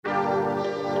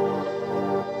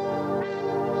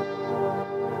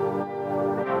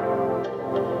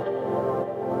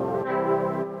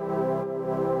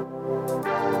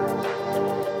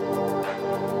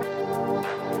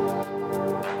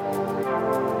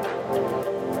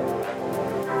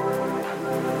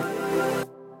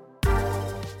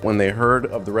When they heard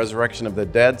of the resurrection of the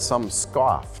dead, some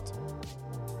scoffed.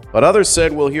 But others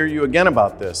said, "We'll hear you again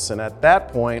about this." And at that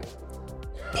point,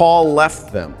 Paul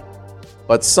left them.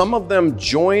 But some of them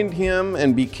joined him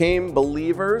and became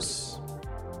believers,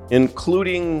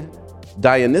 including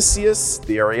Dionysius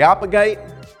the Areopagite.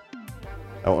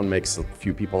 That one makes a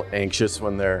few people anxious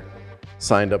when they're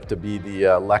signed up to be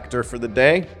the lector for the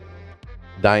day.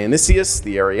 Dionysius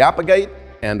the Areopagite,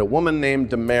 and a woman named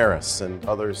Damaris, and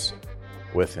others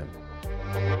with him.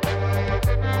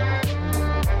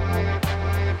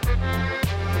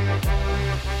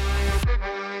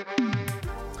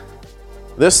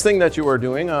 This thing that you are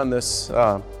doing on this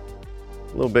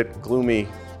little bit gloomy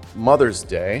Mother's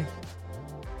Day,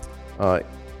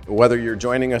 whether you're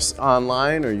joining us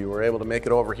online or you were able to make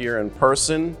it over here in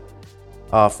person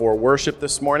for worship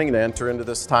this morning, to enter into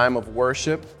this time of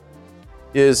worship,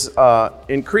 is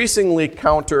increasingly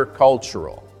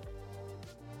countercultural.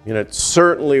 It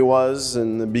certainly was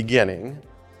in the beginning,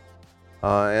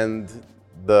 and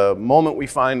the moment we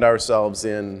find ourselves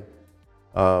in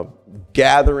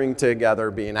gathering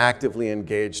together, being actively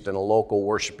engaged in a local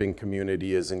worshiping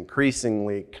community, is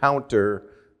increasingly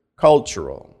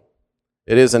countercultural.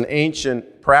 It is an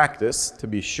ancient practice, to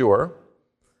be sure.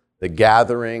 The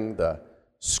gathering, the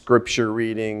scripture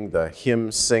reading, the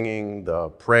hymn singing, the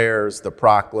prayers, the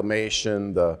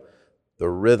proclamation, the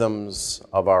rhythms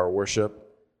of our worship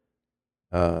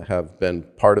have been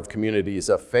part of communities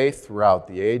of faith throughout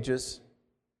the ages.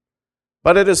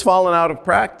 But it has fallen out of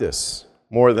practice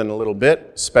more than a little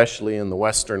bit, especially in the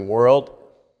Western world.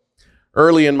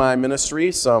 Early in my ministry,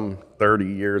 some 30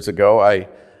 years ago,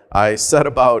 I set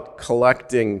about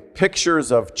collecting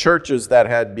pictures of churches that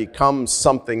had become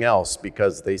something else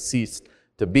because they ceased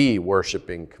to be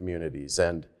worshiping communities.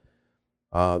 And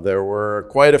there were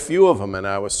quite a few of them, and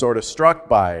I was sort of struck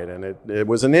by it. And it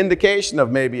was an indication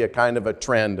of maybe a kind of a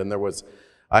trend. And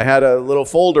I had a little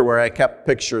folder where I kept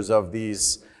pictures of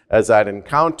these as I'd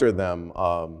encounter them.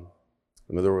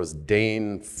 There was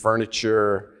Dane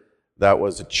Furniture. That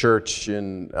was a church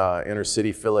in inner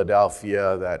city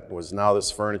Philadelphia that was now this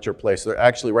furniture place. They're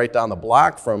actually right down the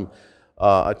block from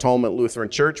Atonement Lutheran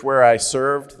Church where I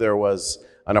served. There was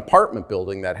an apartment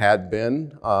building that had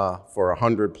been for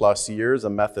 100 plus years a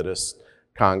Methodist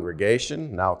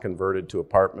congregation, now converted to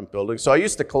apartment building. So I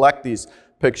used to collect these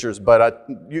pictures, but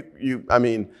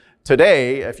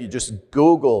today, if you just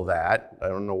Google that, I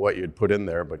don't know what you'd put in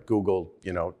there, but Google,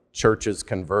 churches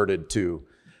converted to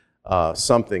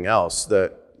something else,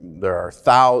 that there are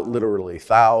literally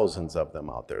thousands of them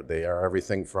out there. They are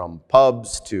everything from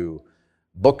pubs to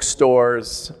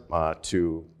bookstores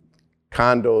to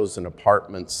condos and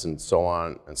apartments and so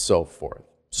on and so forth.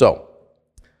 So,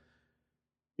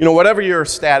 whatever your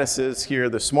status is here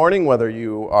this morning, whether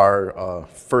you are a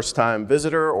first-time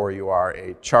visitor or you are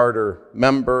a charter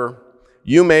member,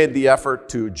 you made the effort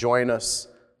to join us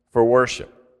for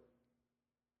worship.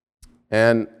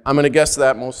 And I'm going to guess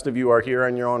that most of you are here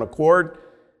on your own accord.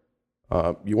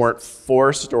 You weren't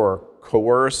forced or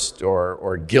coerced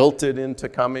or guilted into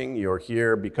coming. You're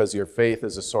here because your faith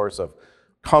is a source of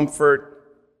comfort,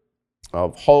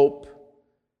 of hope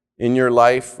in your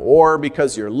life, or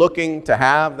because you're looking to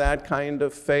have that kind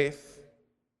of faith.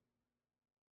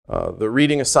 The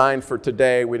reading assigned for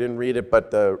today, we didn't read it,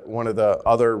 but one of the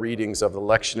other readings of the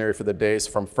lectionary for the day is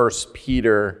from 1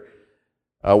 Peter,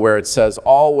 where it says,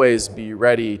 "Always be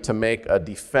ready to make a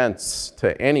defense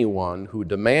to anyone who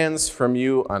demands from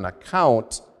you an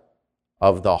account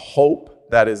of the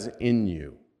hope that is in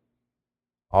you."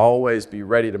 Always be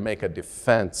ready to make a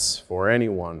defense for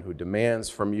anyone who demands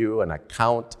from you an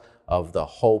account of the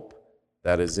hope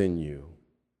that is in you.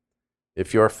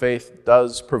 If your faith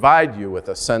does provide you with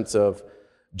a sense of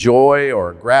joy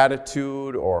or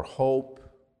gratitude or hope,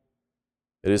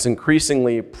 it is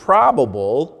increasingly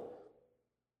probable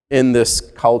in this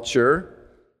culture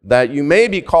that you may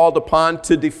be called upon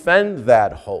to defend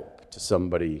that hope to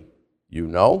somebody you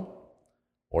know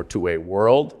or to a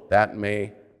world that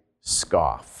may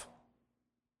scoff.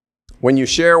 When you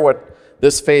share what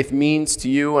this faith means to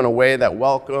you in a way that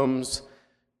welcomes,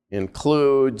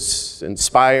 includes,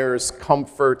 inspires,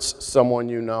 comforts someone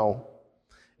you know,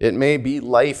 it may be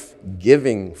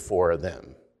life-giving for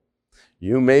them.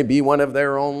 You may be one of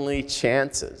their only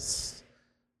chances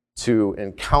to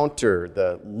encounter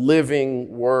the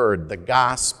living word, the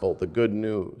gospel, the good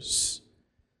news.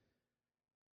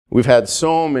 We've had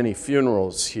so many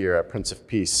funerals here at Prince of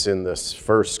Peace in this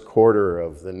first quarter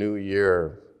of the new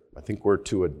year. I think we're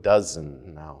to a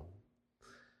dozen now.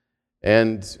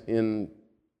 And in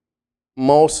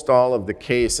most all of the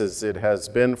cases, it has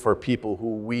been for people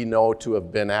who we know to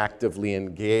have been actively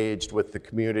engaged with the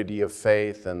community of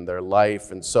faith and their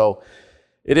life. And so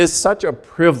it is such a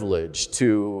privilege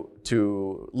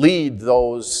to lead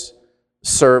those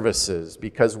services,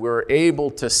 because we're able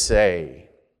to say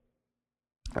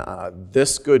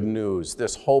this good news,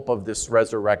 this hope of this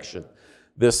resurrection,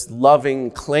 this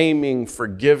loving, claiming,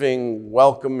 forgiving,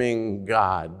 welcoming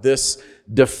God, this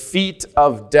defeat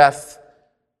of death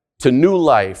to new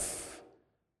life,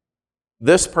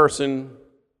 this person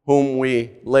whom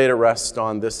we lay to rest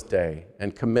on this day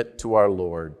and commit to our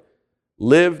Lord,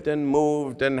 lived and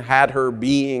moved and had her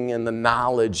being in the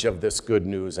knowledge of this good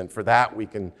news. And for that we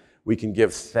can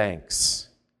give thanks.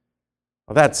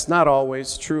 Well, that's not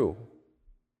always true.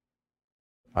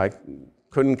 I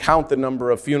couldn't count the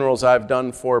number of funerals I've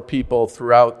done for people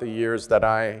throughout the years that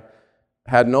I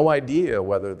had no idea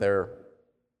whether their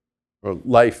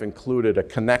life included a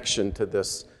connection to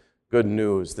this good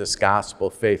news, this gospel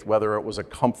faith, whether it was a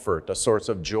comfort, a source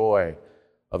of joy,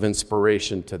 of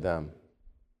inspiration to them.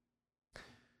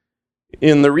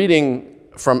 In the reading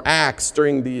from Acts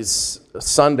during these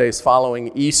Sundays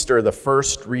following Easter, the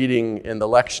first reading in the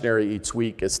lectionary each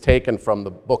week is taken from the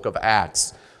book of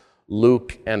Acts.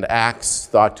 Luke and Acts,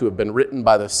 thought to have been written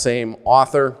by the same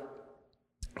author.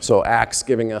 So Acts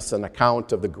giving us an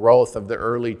account of the growth of the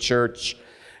early church.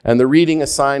 And the reading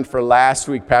assigned for last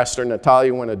week, Pastor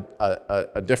Natalia went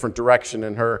a different direction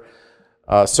in her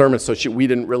sermon, so we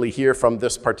didn't really hear from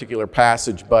this particular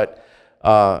passage. But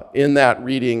in that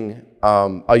reading,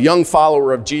 a young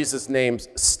follower of Jesus named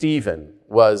Stephen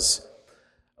was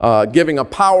giving a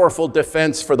powerful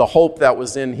defense for the hope that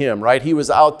was in him, right? He was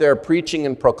out there preaching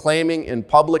and proclaiming in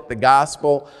public the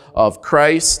gospel of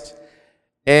Christ.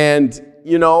 And,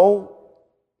 you know,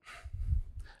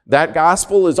 that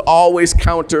gospel is always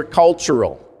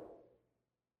countercultural.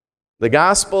 The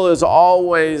gospel is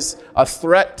always a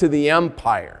threat to the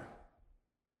empire.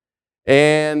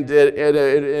 And it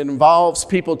involves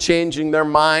people changing their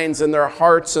minds and their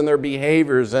hearts and their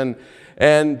behaviors. And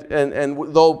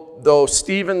though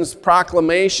Stephen's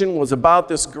proclamation was about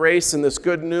this grace and this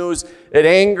good news, it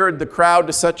angered the crowd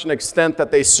to such an extent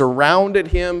that they surrounded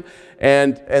him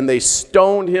and they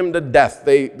stoned him to death.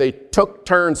 They took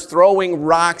turns throwing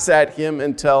rocks at him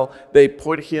until they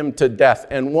put him to death.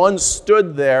 And one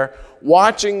stood there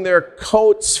watching their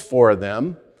coats for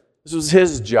them. This was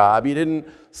his job. He didn't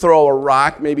throw a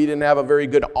rock. Maybe he didn't have a very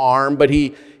good arm, but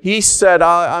he said,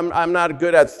 I'm not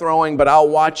good at throwing, but I'll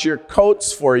watch your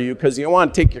coats for you, because you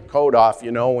want to take your coat off,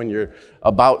 you know, when you're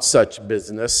about such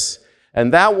business.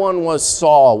 And that one was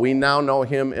Saul. We now know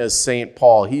him as St.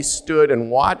 Paul. He stood and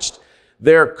watched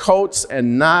their coats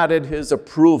and nodded his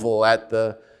approval at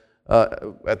the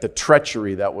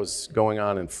treachery that was going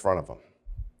on in front of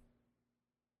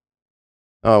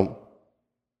him.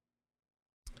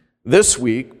 This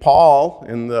week, Paul,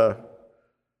 in the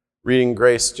reading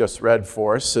Grace just read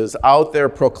for us, is out there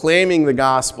proclaiming the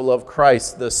gospel of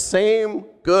Christ, the same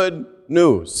good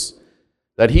news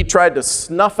that he tried to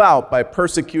snuff out by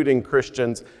persecuting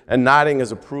Christians and nodding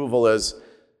his approval as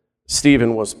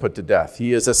Stephen was put to death.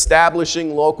 He is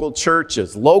establishing local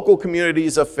churches, local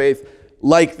communities of faith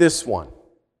like this one.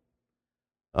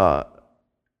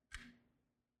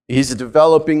 He's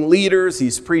developing leaders,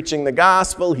 he's preaching the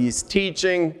gospel, he's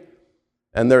teaching,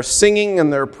 and they're singing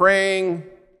and they're praying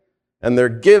and they're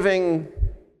giving.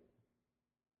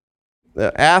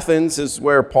 Athens is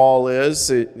where Paul is.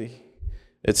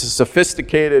 It's a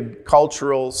sophisticated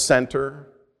cultural center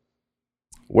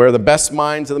where the best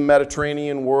minds of the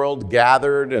Mediterranean world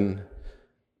gathered and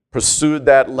pursued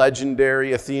that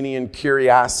legendary Athenian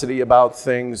curiosity about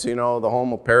things, you know, the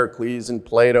home of Pericles and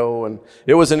Plato. And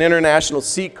it was an international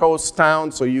seacoast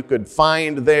town, so you could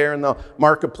find there in the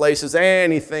marketplaces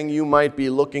anything you might be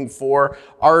looking for.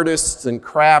 Artists and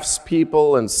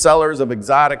craftspeople and sellers of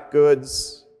exotic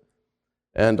goods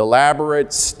and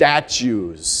elaborate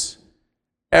statues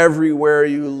everywhere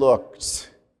you looked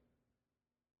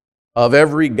of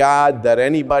every god that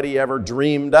anybody ever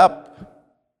dreamed up.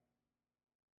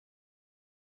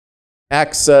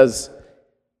 Acts says,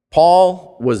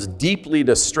 Paul was deeply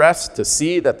distressed to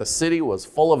see that the city was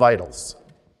full of idols.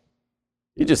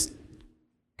 He just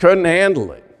couldn't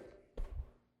handle it.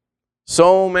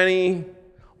 So many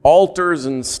altars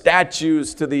and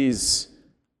statues to these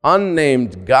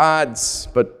unnamed gods,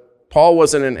 but Paul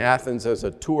wasn't in Athens as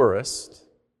a tourist.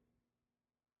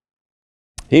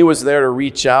 He was there to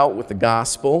reach out with the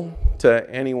gospel to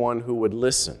anyone who would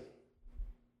listen.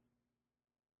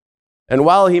 And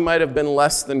while he might have been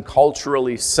less than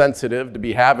culturally sensitive to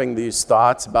be having these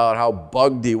thoughts about how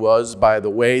bugged he was by the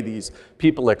way these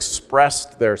people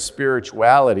expressed their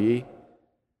spirituality,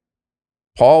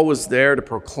 Paul was there to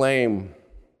proclaim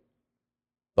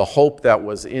the hope that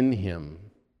was in him,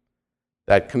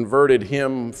 that converted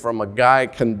him from a guy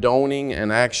condoning and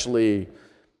actually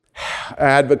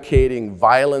advocating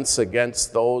violence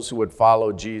against those who would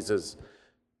follow Jesus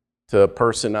to a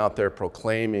person out there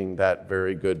proclaiming that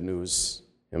very good news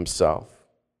himself.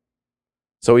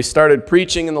 So he started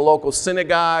preaching in the local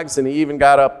synagogues, and he even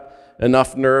got up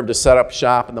enough nerve to set up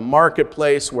shop in the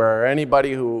marketplace where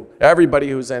everybody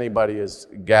who's anybody is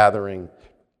gathering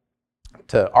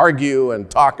to argue and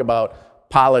talk about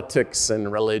politics and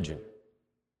religion.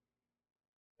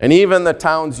 And even the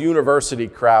town's university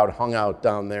crowd hung out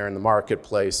down there in the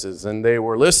marketplaces, and they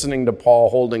were listening to Paul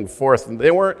holding forth, and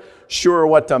they weren't sure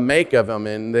what to make of him,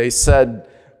 and they said,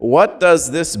 "What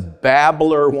does this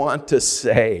babbler want to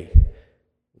say?"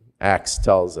 Acts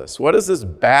tells us. What does this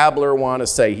babbler want to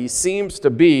say? He seems to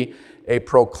be a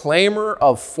proclaimer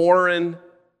of foreign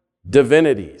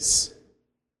divinities.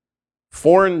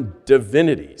 Foreign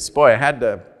divinities. Boy,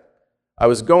 I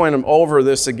was going over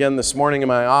this again this morning in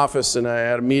my office, and I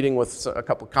had a meeting with a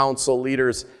couple council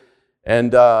leaders,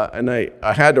 and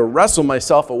I had to wrestle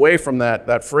myself away from that.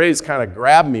 That phrase kind of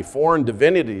grabbed me, foreign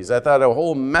divinities. I thought a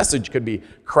whole message could be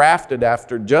crafted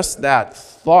after just that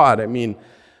thought. I mean,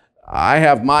 I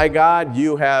have my God,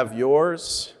 you have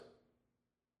yours.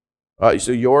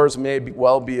 So yours may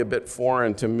well be a bit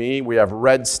foreign to me. We have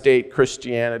red state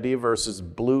Christianity versus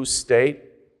blue state.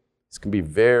 This can be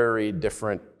very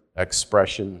different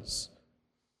expressions.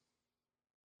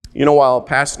 You know, while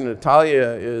Pastor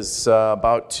Natalia is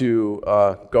about to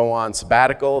go on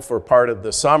sabbatical for part of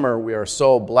the summer, we are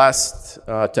so blessed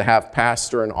to have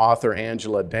pastor and author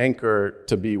Angela Danker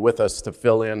to be with us to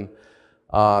fill in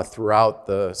throughout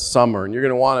the summer. And you're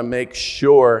going to want to make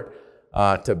sure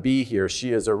to be here.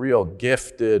 She is a real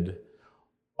gifted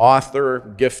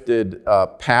author, gifted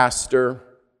pastor,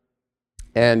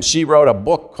 and she wrote a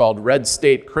book called Red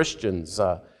State Christians.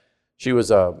 She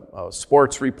was a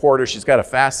sports reporter. She's got a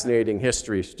fascinating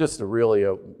history. She's just a really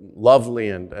lovely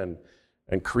and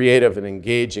creative and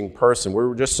engaging person.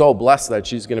 We're just so blessed that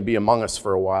she's going to be among us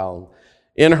for a while.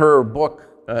 In her book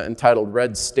entitled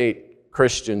Red State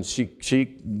Christians, she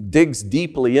digs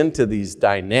deeply into these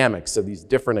dynamics of these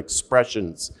different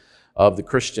expressions of the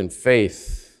Christian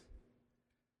faith.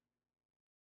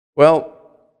 Well,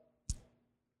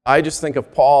 I just think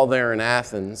of Paul there in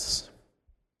Athens.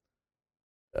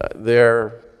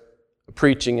 They're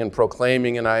preaching and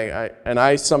proclaiming, and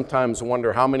I sometimes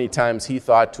wonder how many times he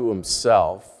thought to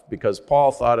himself, because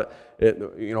Paul thought,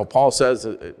 Paul says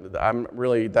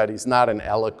that he's not an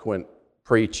eloquent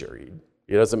preacher.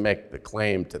 He doesn't make the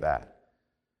claim to that.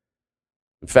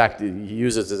 In fact, he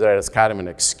uses it as kind of an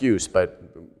excuse, but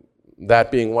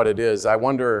that being what it is, I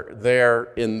wonder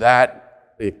there in that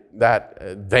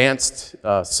advanced,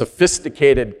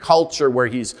 sophisticated culture where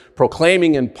he's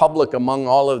proclaiming in public among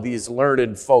all of these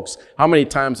learned folks, how many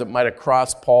times it might have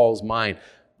crossed Paul's mind,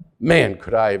 man,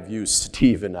 could I have used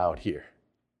Stephen out here?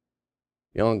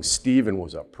 Young Stephen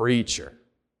was a preacher.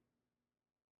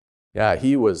 Yeah,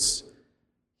 he was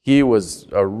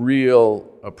a real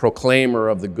proclaimer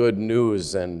of the good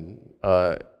news, and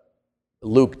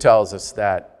Luke tells us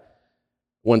that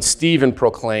when Stephen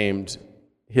proclaimed,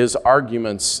 his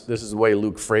arguments, this is the way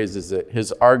Luke phrases it,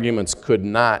 his arguments could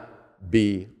not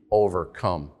be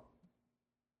overcome.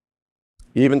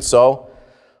 Even so,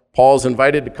 Paul's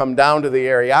invited to come down to the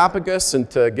Areopagus and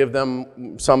to give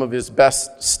them some of his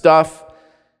best stuff.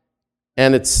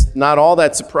 And it's not all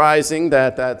that surprising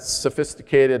that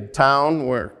sophisticated town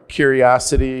where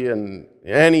curiosity and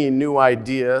any new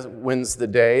idea wins the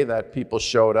day, that people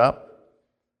showed up.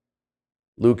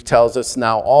 Luke tells us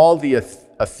now all the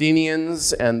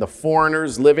Athenians and the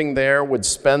foreigners living there would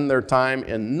spend their time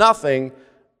in nothing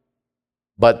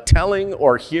but telling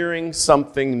or hearing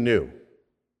something new.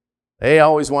 They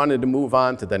always wanted to move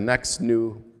on to the next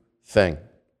new thing.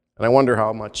 And I wonder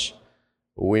how much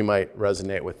we might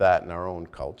resonate with that in our own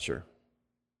culture.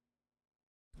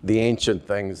 The ancient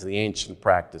things, the ancient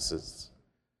practices,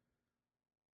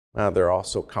 they're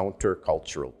also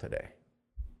countercultural today.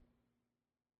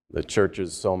 The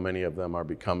churches, so many of them are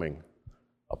becoming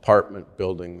apartment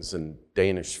buildings and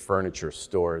Danish furniture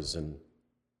stores and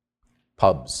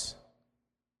pubs.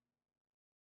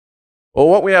 Well,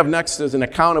 what we have next is an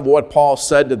account of what Paul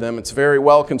said to them. It's a very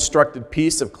well-constructed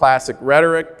piece of classic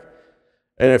rhetoric.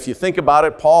 And if you think about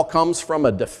it, Paul comes from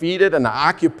a defeated and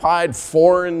occupied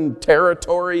foreign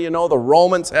territory. You know, the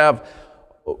Romans have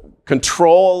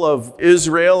control of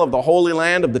Israel, of the Holy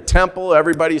Land, of the temple.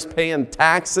 Everybody's paying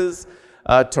taxes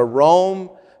to Rome.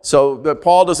 So that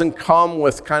Paul doesn't come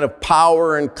with kind of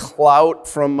power and clout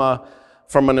from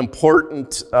an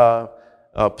important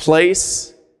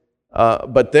place.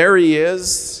 But there he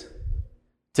is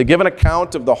to give an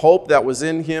account of the hope that was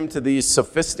in him to these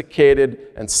sophisticated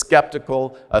and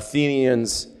skeptical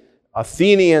Athenians.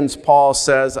 Athenians, Paul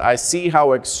says, I see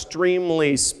how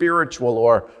extremely spiritual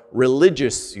or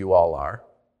religious you all are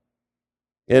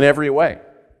in every way.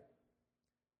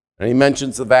 And he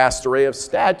mentions the vast array of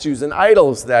statues and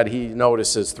idols that he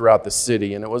notices throughout the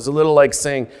city. And it was a little like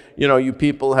saying, you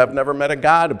people have never met a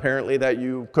God, apparently, that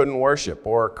you couldn't worship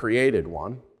or created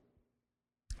one.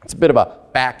 It's a bit of a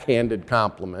backhanded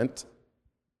compliment.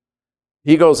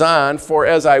 He goes on, for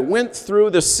as I went through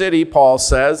the city, Paul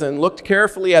says, and looked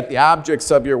carefully at the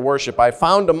objects of your worship, I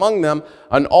found among them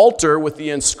an altar with the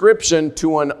inscription,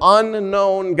 to an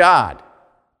unknown God.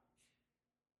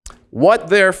 What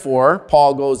therefore,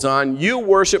 Paul goes on, you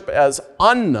worship as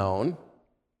unknown,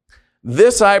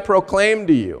 this I proclaim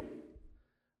to you.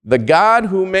 The God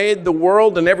who made the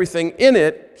world and everything in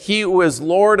it, he who is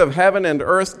Lord of heaven and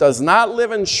earth, does not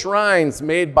live in shrines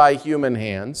made by human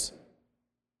hands.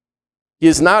 He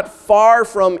is not far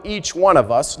from each one of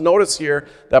us. Notice here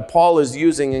that Paul is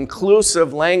using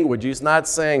inclusive language. He's not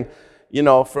saying,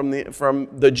 from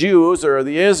the Jews or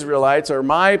the Israelites or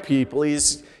my people.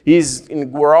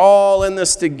 We're all in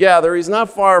this together. He's not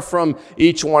far from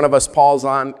each one of us, Paul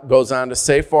goes on to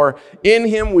say, for in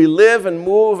him we live and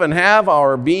move and have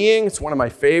our being. It's one of my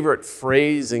favorite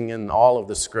phrasing in all of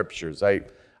the scriptures. I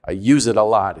use it a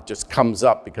lot. It just comes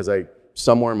up because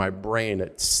somewhere in my brain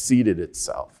it seated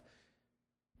itself.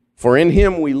 For in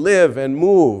him we live and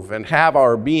move and have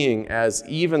our being, as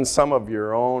even some of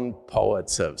your own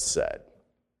poets have said.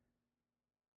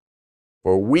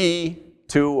 For we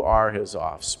too are his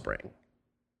offspring.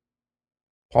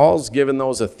 Paul's given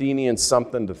those Athenians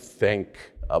something to think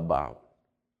about.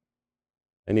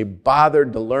 And he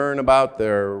bothered to learn about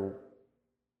their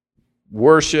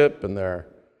worship and their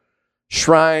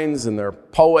shrines and their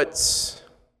poets.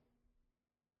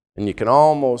 And you can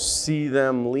almost see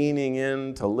them leaning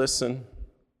in to listen.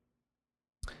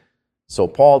 So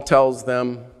Paul tells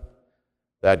them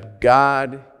that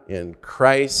God in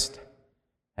Christ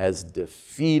has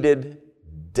defeated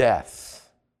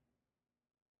death.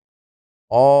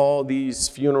 All these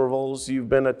funerals you've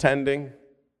been attending,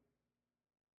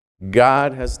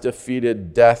 God has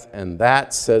defeated death, and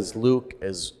that, says Luke,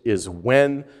 is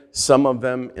when some of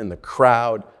them in the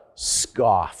crowd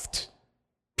scoffed.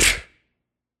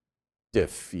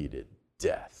 Defeated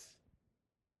death.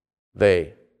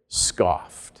 They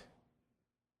scoffed.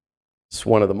 It's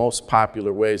one of the most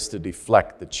popular ways to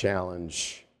deflect the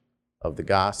challenge of the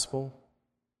gospel.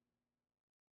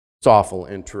 It's awful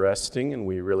interesting, and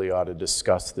we really ought to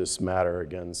discuss this matter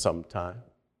again sometime.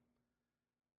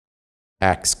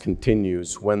 Acts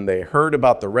continues, when they heard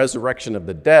about the resurrection of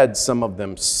the dead, some of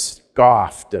them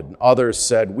scoffed, and others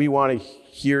said, we want to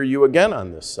hear you again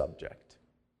on this subject.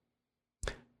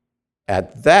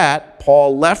 At that,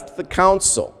 Paul left the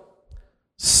council.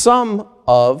 Some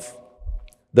of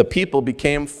the people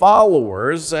became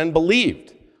followers and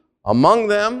believed. Among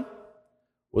them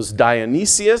was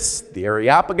Dionysius, the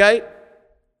Areopagite,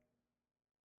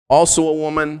 also a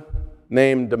woman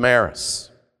named Damaris,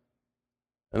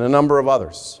 and a number of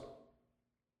others.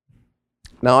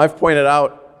 Now, I've pointed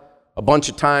out a bunch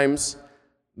of times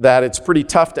that it's pretty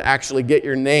tough to actually get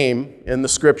your name in the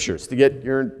scriptures, to get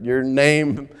your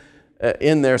name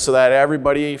in there so that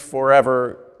everybody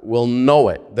forever will know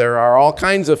it. There are all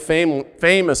kinds of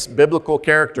famous biblical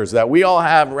characters that we all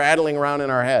have rattling around in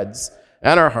our heads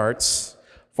and our hearts,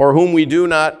 for whom we do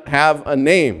not have a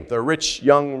name. The rich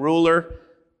young ruler,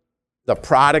 the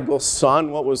prodigal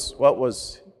son, what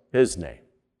was his name?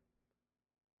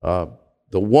 The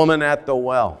woman at the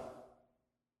well,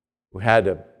 who had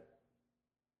a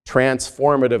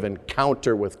transformative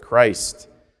encounter with Christ.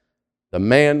 The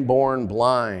man born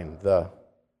blind, the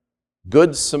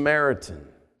Good Samaritan,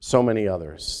 so many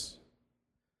others.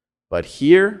 But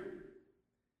here,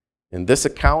 in this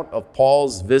account of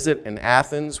Paul's visit in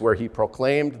Athens, where he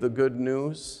proclaimed the good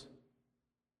news,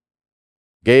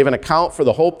 gave an account for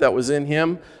the hope that was in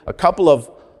him, a couple of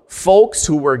folks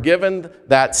who were given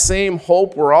that same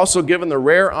hope were also given the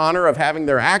rare honor of having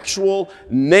their actual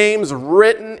names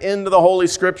written into the Holy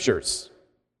Scriptures.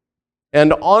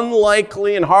 And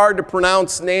unlikely and hard to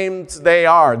pronounce names they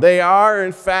are. They are,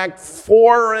 in fact,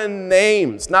 foreign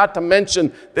names. Not to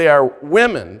mention they are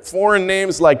women. Foreign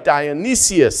names like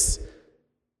Dionysius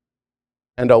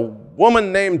and a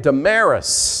woman named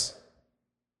Damaris.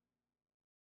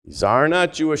 These are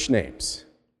not Jewish names.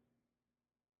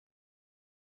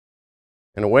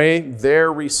 In a way,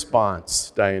 their response,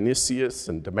 Dionysius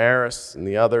and Damaris and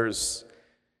the others,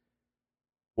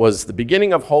 was the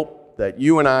beginning of hope that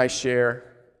you and I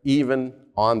share even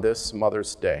on this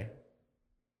Mother's Day.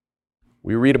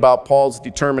 We read about Paul's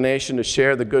determination to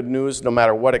share the good news no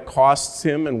matter what it costs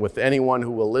him, and with anyone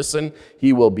who will listen.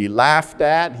 He will be laughed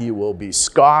at, he will be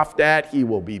scoffed at, he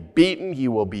will be beaten, he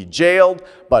will be jailed,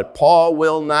 but Paul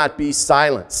will not be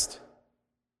silenced.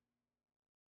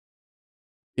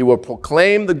 He will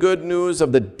proclaim the good news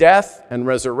of the death and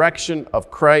resurrection of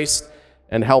Christ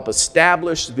and help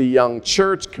establish the young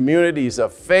church communities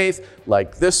of faith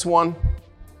like this one.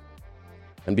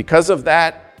 And because of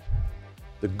that,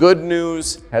 the good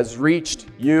news has reached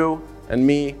you and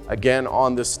me again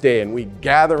on this day. And we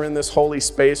gather in this holy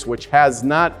space, which has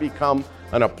not become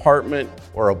an apartment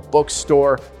or a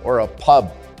bookstore or a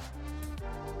pub.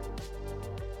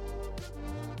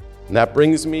 And that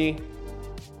brings me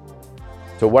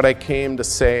to what I came to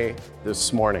say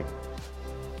this morning.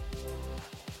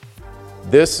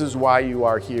 This is why you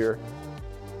are here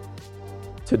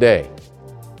today.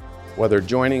 Whether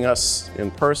joining us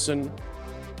in person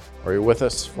or you're with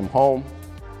us from home,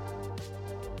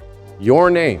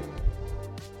 your name,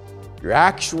 your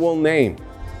actual name,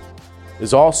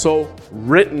 is also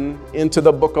written into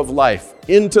the book of life,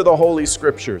 into the Holy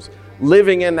Scriptures,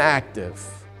 living and active,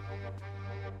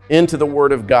 into the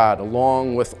Word of God,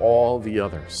 along with all the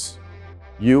others.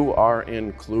 You are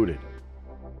included.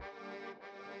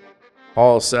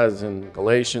 Paul says in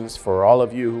Galatians, for all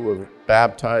of you who are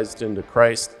baptized into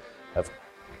Christ have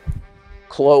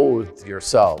clothed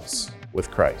yourselves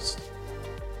with Christ.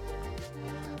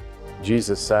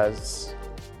 Jesus says,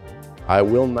 I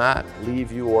will not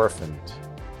leave you orphaned.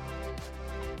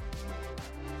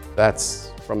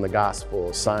 That's from the gospel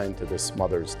assigned to this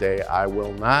Mother's Day. I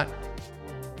will not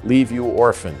leave you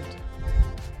orphaned.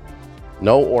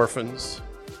 No orphans,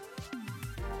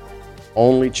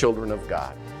 only children of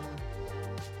God,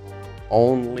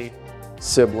 only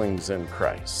siblings in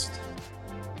Christ,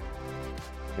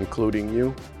 including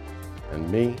you and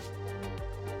me,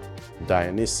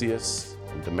 Dionysius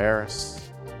and Damaris.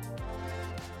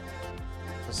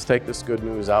 Let's take this good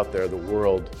news out there. The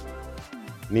world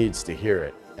needs to hear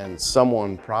it, and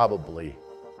someone probably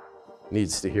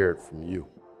needs to hear it from you.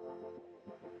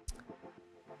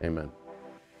 Amen.